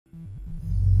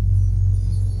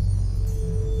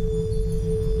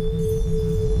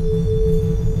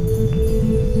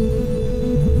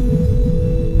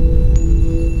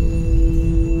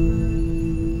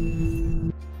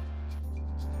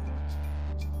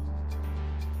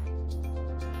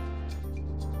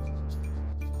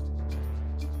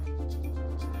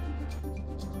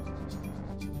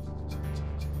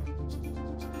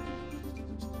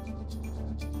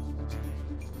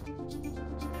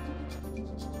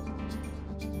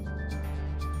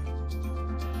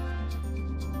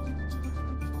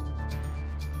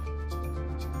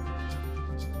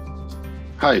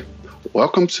Hi,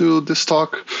 welcome to this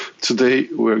talk. Today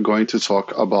we're going to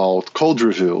talk about code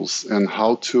reviews and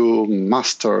how to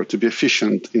master, to be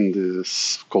efficient in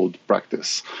this code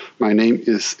practice. My name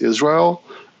is Israel.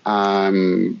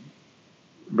 I'm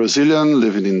Brazilian,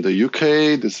 living in the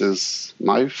UK. This is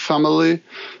my family.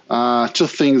 Two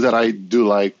things that I do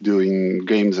like doing,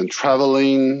 games and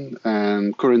traveling.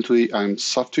 And currently I'm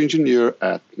software engineer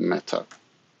at Meta.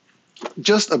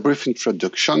 Just a brief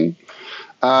introduction.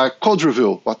 Code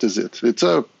review, what is it? It's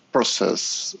a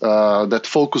process that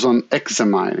focuses on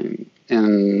examining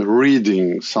and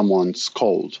reading someone's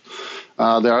code.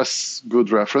 There are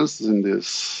good references in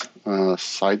this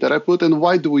site that I put. And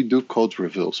why do we do code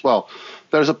reviews? Well,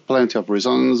 there's a plenty of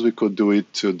reasons. We could do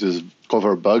it to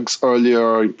discover bugs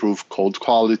earlier, improve code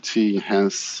quality,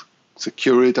 enhance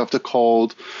security of the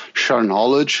code, share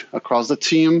knowledge across the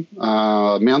team,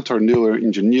 mentor newer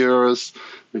engineers,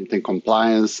 maintain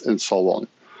compliance, and so on.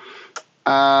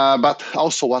 But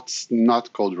also, what's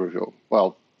not code review?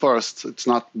 Well, first, it's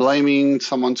not blaming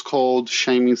someone's code,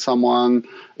 shaming someone.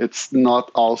 It's not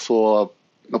also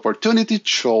an opportunity to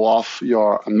show off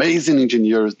your amazing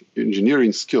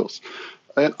engineering skills.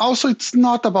 And also, it's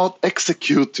not about actually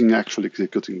executing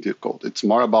the code. It's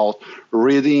more about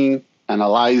reading,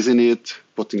 analyzing it,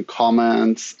 putting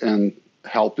comments, and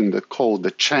helping the code,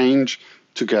 the change,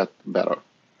 to get better.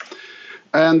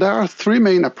 And there are three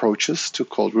main approaches to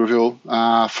code review.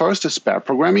 First is pair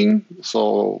programming.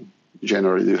 So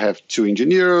generally, you have two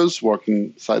engineers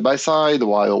working side by side,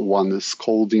 while one is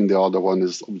coding, the other one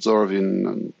is observing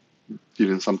and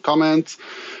giving some comments.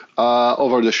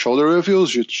 Over-the-shoulder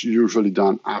reviews, which usually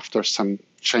done after some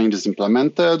changes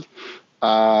implemented.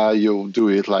 You do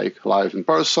it like live in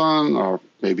person or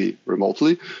maybe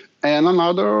remotely. And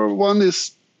another one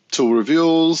is tool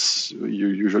reviews. You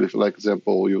usually, for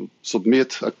example, you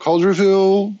submit a code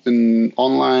review in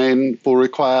online pull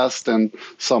request, and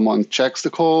someone checks the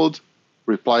code,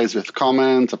 replies with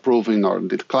comments, approving or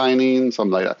declining,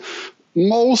 something like that.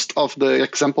 Most of the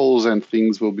examples and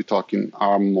things we'll be talking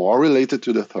are more related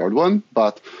to the third one,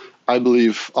 but I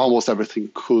believe almost everything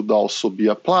could also be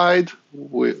applied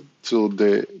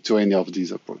to any of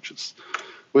these approaches.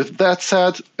 With that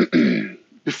said,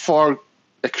 before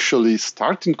actually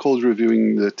starting code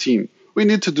reviewing the team, we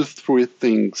need to do three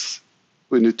things.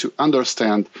 We need to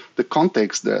understand the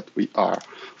context that we are.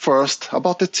 First,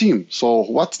 about the team. So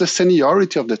what's the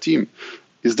seniority of the team?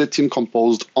 Is the team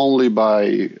composed only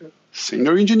by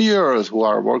senior engineers who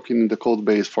are working in the code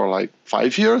base for like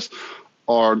 5 years?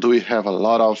 Or do we have a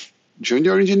lot of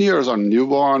junior engineers or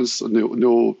newborns,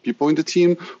 new people in the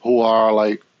team who are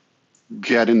like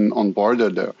getting on board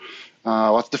there?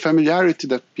 What's the familiarity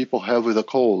that people have with the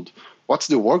code? What's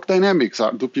the work dynamics?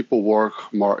 Do people work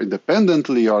more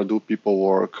independently or do people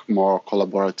work more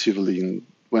collaboratively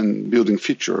when building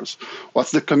features? What's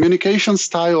the communication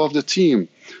style of the team?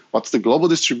 What's the global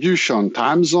distribution,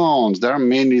 time zones? There are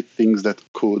many things that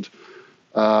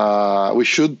we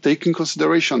should take in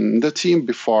consideration in the team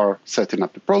before setting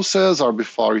up the process or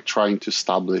before trying to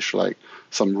establish like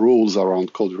some rules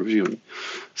around code reviewing.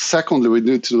 Secondly, we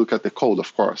need to look at the code,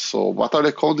 of course. So what are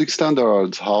the coding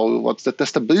standards? What's the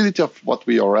testability of what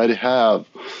we already have?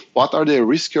 What are the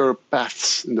riskier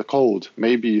paths in the code?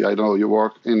 Maybe, I don't know, you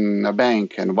work in a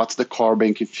bank, and what's the core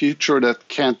banking feature that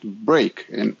can't break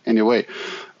in any way?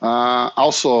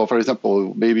 Also, for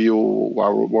example, maybe you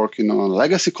are working on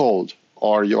legacy code,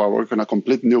 or you are working on a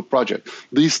complete new project.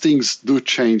 These things do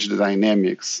change the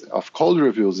dynamics of code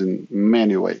reviews in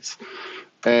many ways.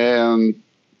 And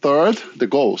third, the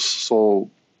goals. So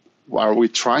are we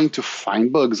trying to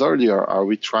find bugs earlier? Are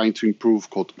we trying to improve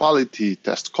code quality,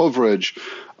 test coverage?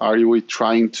 Are we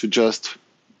trying to just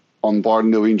onboard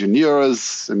new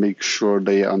engineers and make sure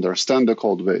they understand the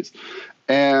code base?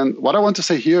 And what I want to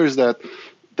say here is that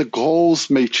the goals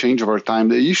may change over time.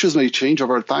 The issues may change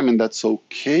over time, and that's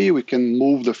okay. We can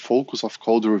move the focus of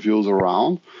code reviews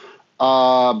around.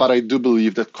 But I do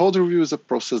believe that code review is a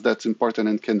process that's important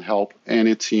and can help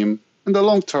any team in the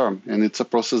long term. And it's a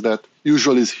process that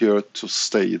usually is here to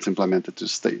stay. It's implemented to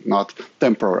stay, not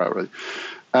temporarily.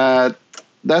 That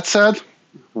said,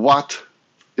 what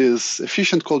is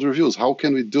efficient code reviews? How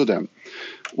can we do them?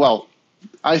 Well,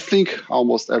 I think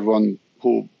almost everyone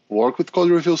who work with code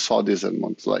reviews saw this and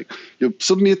wants like you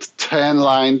submit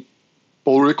 10-line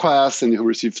pull requests and you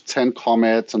receive 10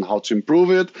 comments on how to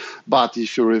improve it. But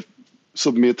if you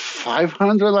submit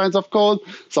 500 lines of code,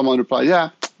 someone replies, yeah,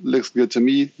 looks good to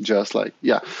me, just like,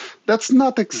 yeah. That's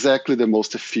not exactly the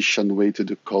most efficient way to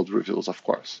do code reviews, of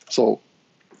course. So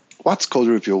what's code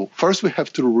review? First, we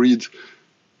have to review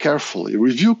carefully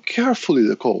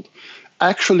the code.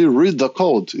 actually read the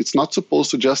code. It's not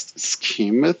supposed to just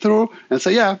skim it through and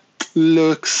say, yeah,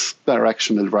 looks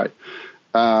directionally right.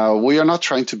 We are not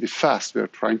trying to be fast. We are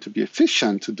trying to be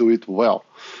efficient to do it well.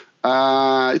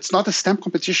 It's not a stamp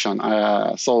competition.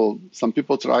 So some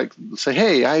people try to say,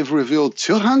 hey, I've reviewed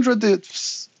 200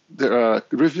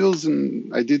 reviews,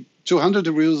 and I did 200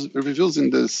 reviews in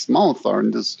this month or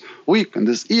in this week and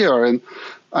this year. And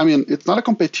I mean, it's not a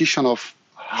competition of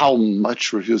how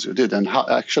much reviews you did, and how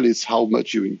actually it's how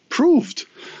much you improved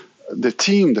the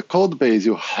team, the code base.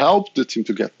 You helped the team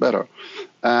to get better.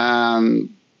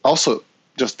 And also,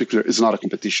 just to be clear, it's not a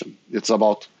competition. It's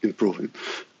about improving.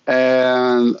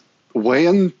 And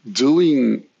when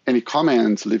doing any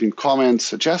comments, leaving comments,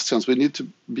 suggestions, we need to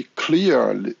be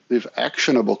clear, leave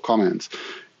actionable comments.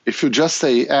 If you just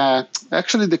say,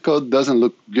 actually the code doesn't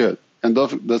look good and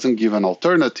doesn't give an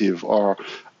alternative or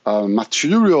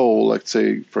material, let's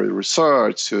say, for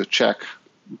research to check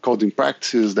coding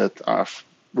practices that are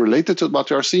related to what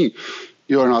you are seeing,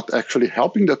 you are not actually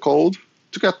helping the code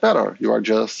to get better. You are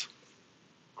just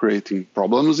creating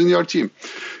problems in your team.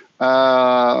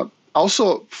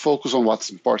 Also, focus on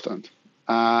what's important.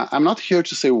 I'm not here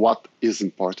to say what is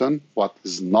important, what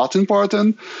is not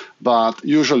important, but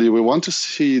usually we want to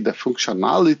see the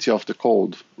functionality of the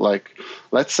code. Like,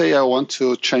 let's say I want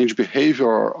to change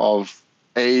behavior of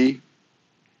A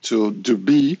to do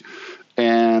B,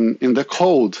 and in the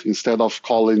code, instead of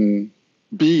calling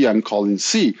B, I'm calling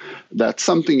C. That's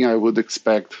something I would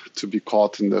expect to be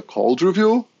caught in the code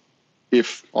review,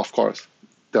 if, of course,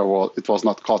 it was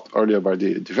not caught earlier by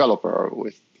the developer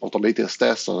with automated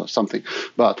tests or something.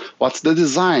 But what's the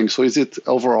design? So is it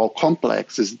overall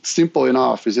complex? Is it simple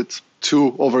enough? Is it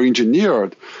too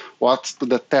over-engineered? What's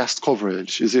the test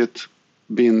coverage? Is it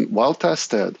being well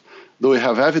tested? Do we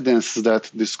have evidence that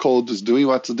this code is doing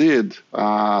what it did?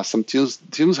 Some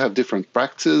teams have different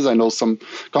practices. I know some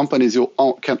companies you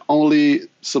can only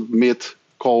submit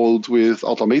code with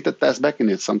automated tests back in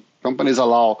it. Some companies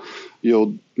allow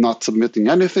you not submitting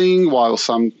anything, while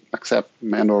some accept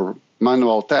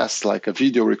manual tests like a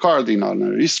video recording or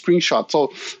a screenshot.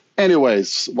 So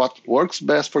anyways, what works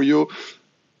best for you,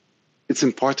 it's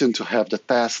important to have the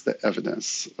test, the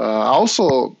evidence.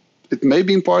 Also, it may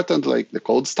be important like the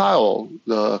code style,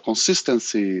 the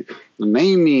consistency, the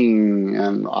naming,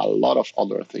 and a lot of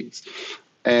other things.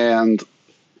 And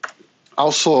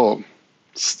also,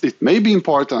 it may be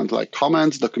important like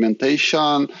comments,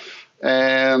 documentation,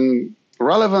 and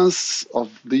relevance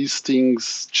of these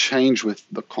things change with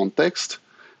the context.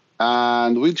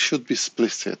 And we should be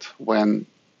explicit when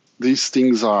these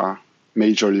things are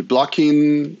majorly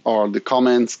blocking or the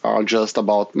comments are just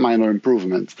about minor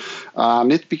improvements.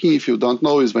 Nitpicking, if you don't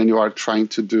know, is when you are trying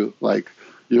to do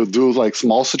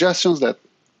small suggestions that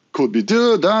could be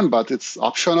done, but it's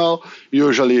optional.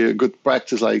 Usually a good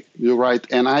practice, like you write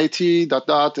NIT ...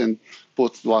 and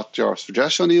put what your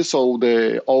suggestion is, so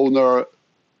the owner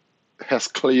has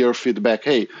clear feedback.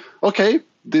 Hey, okay,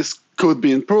 this could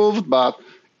be improved, but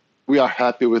we are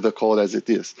happy with the code as it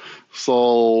is.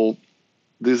 So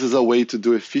this is a way to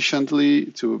do efficiently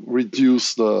to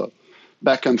reduce the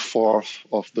back and forth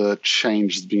of the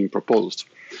changes being proposed.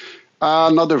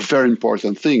 Another very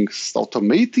important thing is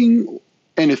automating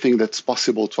anything that's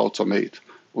possible to automate.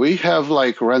 We have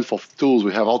like a range of tools.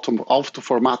 We have auto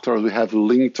formatters. We have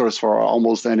linters for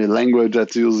almost any language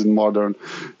that's used in modern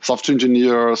software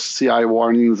engineers, CI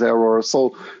warnings, errors.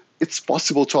 So it's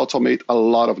possible to automate a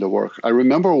lot of the work. I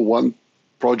remember one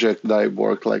project that I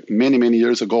worked like many, many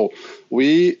years ago.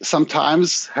 We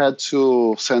sometimes had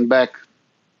to send back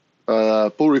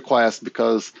pull requests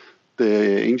because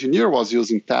the engineer was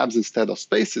using tabs instead of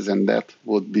spaces, and that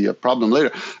would be a problem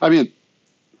later. I mean,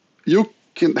 you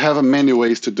can have many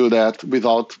ways to do that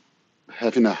without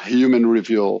having a human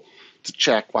review to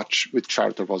check which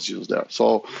character was used there.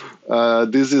 So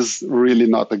this is really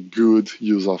not a good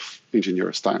use of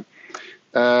engineers' time.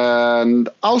 And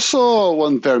also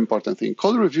one very important thing,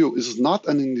 code review is not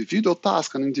an individual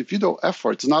task, an individual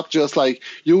effort. It's not just like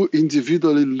you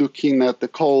individually looking at the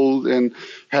code and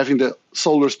having the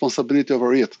sole responsibility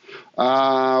over it.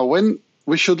 When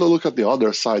we should look at the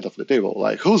other side of the table,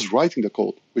 like who's writing the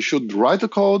code. We should write the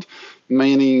code,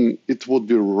 meaning it would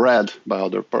be read by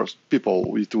other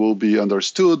people. It will be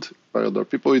understood by other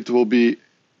people. It will be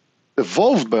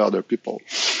evolved by other people.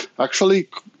 Actually,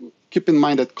 keep in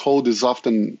mind that code is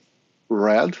often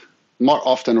read, more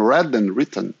often read than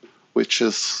written, which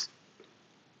is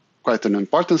quite an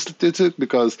important statistic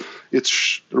because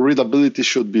its readability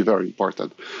should be very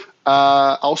important.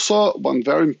 Also, one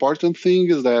very important thing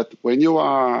is that when you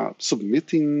are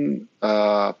submitting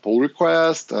a pull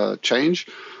request, change,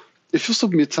 if you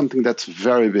submit something that's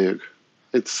very big,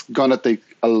 it's gonna take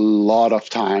a lot of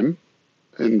time,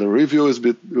 and the review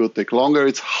will take longer.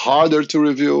 It's harder to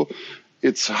review.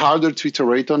 It's harder to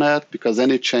iterate on it because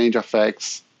any change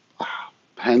affects a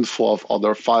handful of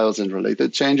other files and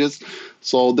related changes.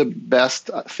 So the best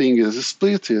thing is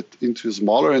split it into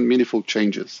smaller and meaningful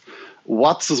changes.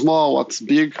 What's small, what's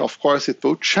big, of course, it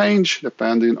will change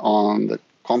depending on the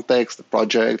context, the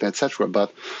project, etc.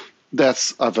 But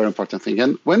that's a very important thing.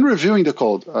 And when reviewing the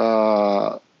code,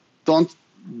 don't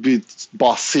be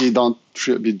bossy, don't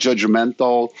be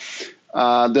judgmental.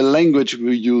 The language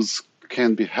we use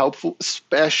can be helpful,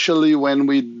 especially when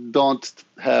we don't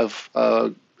have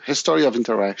a history of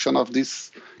interaction of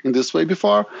this in this way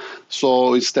before.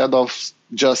 So instead of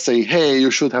just saying, hey, you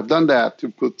should have done that,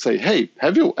 you could say, hey,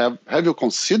 have you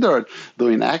considered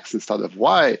doing X instead of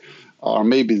Y? Or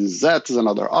maybe Z is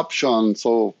another option.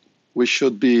 So we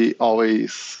should be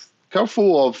always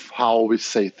careful of how we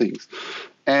say things.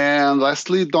 And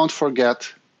lastly, don't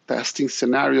forget testing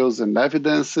scenarios and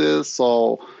evidences.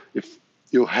 So if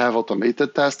you have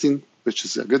automated testing, which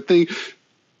is a good thing,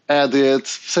 add it,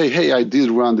 say, hey, I did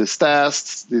run this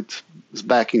test, it is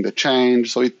backing the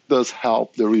change. So it does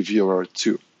help the reviewer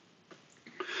too.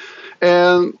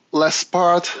 And last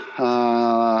part,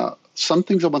 some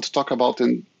things I want to talk about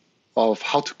of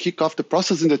how to kick off the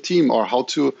process in the team or how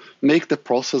to make the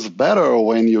process better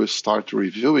when you start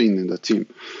reviewing in the team.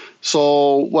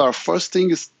 So, well, first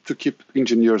thing is to keep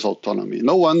engineers' autonomy.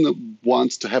 No one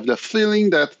wants to have the feeling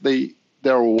that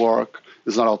their work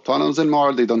is not autonomous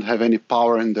anymore. They don't have any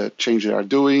power in the change they are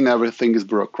doing. Everything is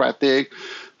bureaucratic.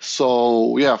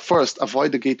 So, yeah, first,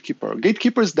 avoid the gatekeeper.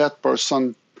 Gatekeeper is that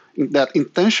person that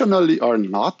intentionally or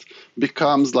not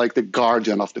becomes like the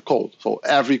guardian of the code. So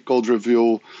every code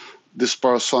review, this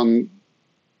person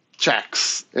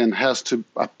checks and has to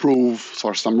approve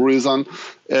for some reason.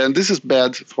 And this is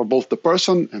bad for both the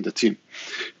person and the team.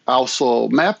 Also,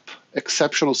 map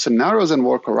exceptional scenarios and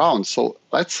workarounds. So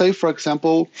let's say, for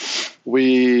example,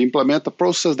 we implement a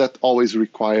process that always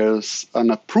requires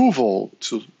an approval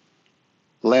to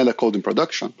land a code in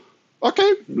production.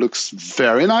 Okay, looks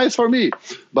very nice for me.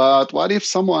 But what if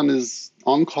someone is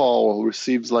on call,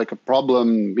 receives like a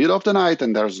problem middle of the night,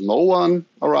 and there's no one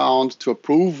around to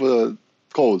approve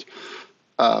code?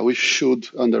 We should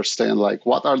understand like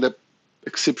what are the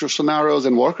exceptional scenarios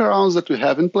and workarounds that we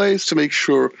have in place to make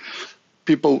sure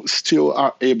people still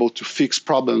are able to fix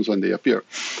problems when they appear.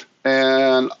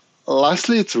 And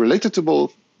lastly, it's related to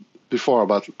both before,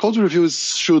 but code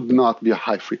reviews should not be a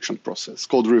high friction process.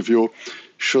 Code review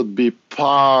should be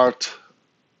part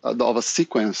of a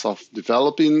sequence of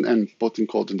developing and putting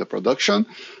code into production,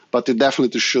 but it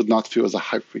definitely should not feel as a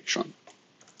high friction.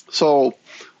 So,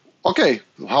 okay,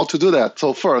 how to do that?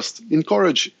 So first,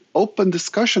 encourage open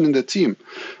discussion in the team.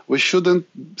 We shouldn't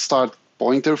start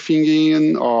pointer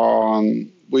fingering, or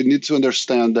we need to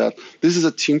understand that this is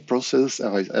a team process,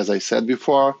 as I said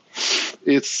before.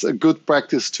 It's a good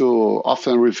practice to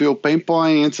often review pain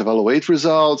points, evaluate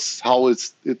results, how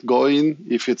it's going,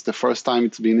 if it's the first time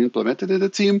it's being implemented in the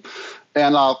team,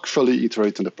 and actually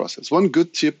iterate in the process. One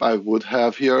good tip I would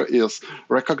have here is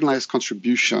recognize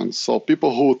contributions. So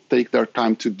people who take their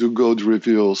time to do code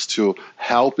reviews, to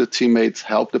help the teammates,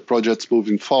 help the projects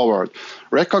moving forward.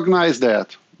 Recognize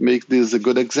that, make this a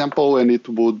good example, and it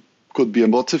could be a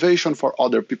motivation for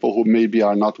other people who maybe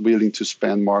are not willing to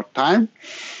spend more time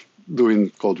doing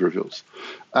code reviews.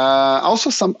 Also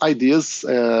some ideas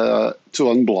to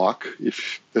unblock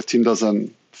if the team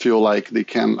doesn't feel like they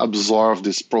can absorb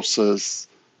this process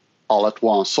all at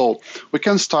once. So we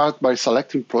can start by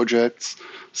selecting projects,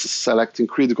 selecting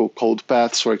critical code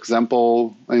paths, for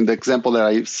example. In the example that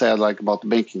I said like about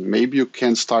banking, maybe you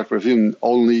can start reviewing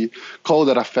only code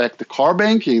that affect the core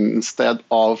banking instead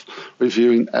of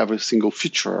reviewing every single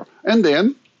feature. And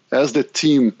then as the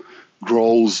team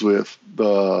grows with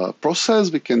the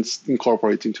process, we can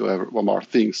incorporate into one more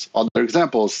things. Other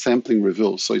examples, sampling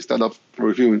reviews. So instead of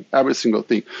reviewing every single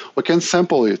thing, we can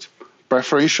sample it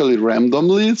preferentially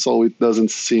randomly, so it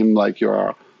doesn't seem like you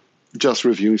are just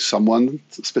reviewing someone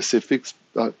specific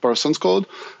person's code.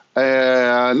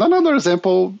 And another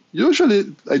example,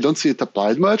 usually I don't see it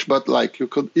applied much, but like you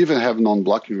could even have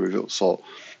non-blocking reviews. So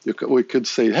we could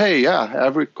say, hey, yeah,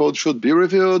 every code should be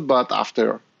reviewed, but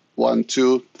after 1,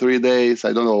 2, 3 days,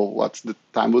 I don't know what the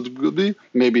time would be.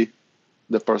 Maybe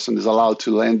the person is allowed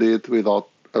to land it without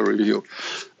a review.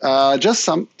 Just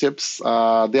some tips.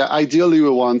 Ideally, we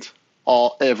want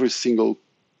every single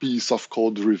piece of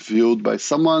code reviewed by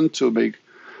someone to make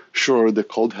sure the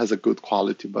code has a good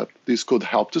quality, but this could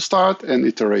help to start and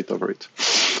iterate over it.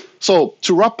 So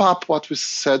to wrap up what we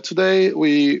said today,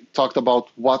 we talked about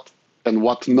what and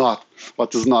what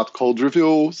is not code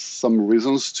review, some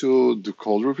reasons to do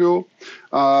code review.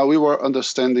 We were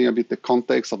understanding a bit the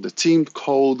context of the team,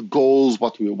 code, goals,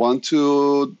 what we want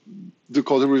to do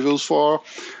code reviews for.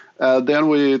 Then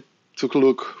we took a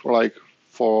look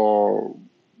for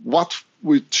what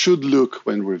we should look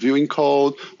when reviewing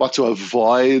code, what to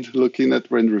avoid looking at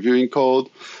when reviewing code,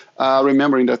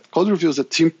 remembering that code review is a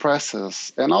team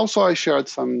process. And also I shared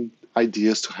some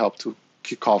ideas to help to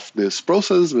kick off this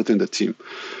process within the team.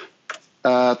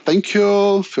 Thank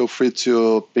you. Feel free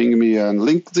to ping me on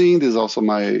LinkedIn. This is also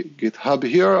my GitHub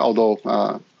here, although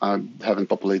I haven't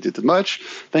populated it much.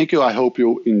 Thank you. I hope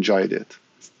you enjoyed it.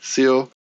 See you.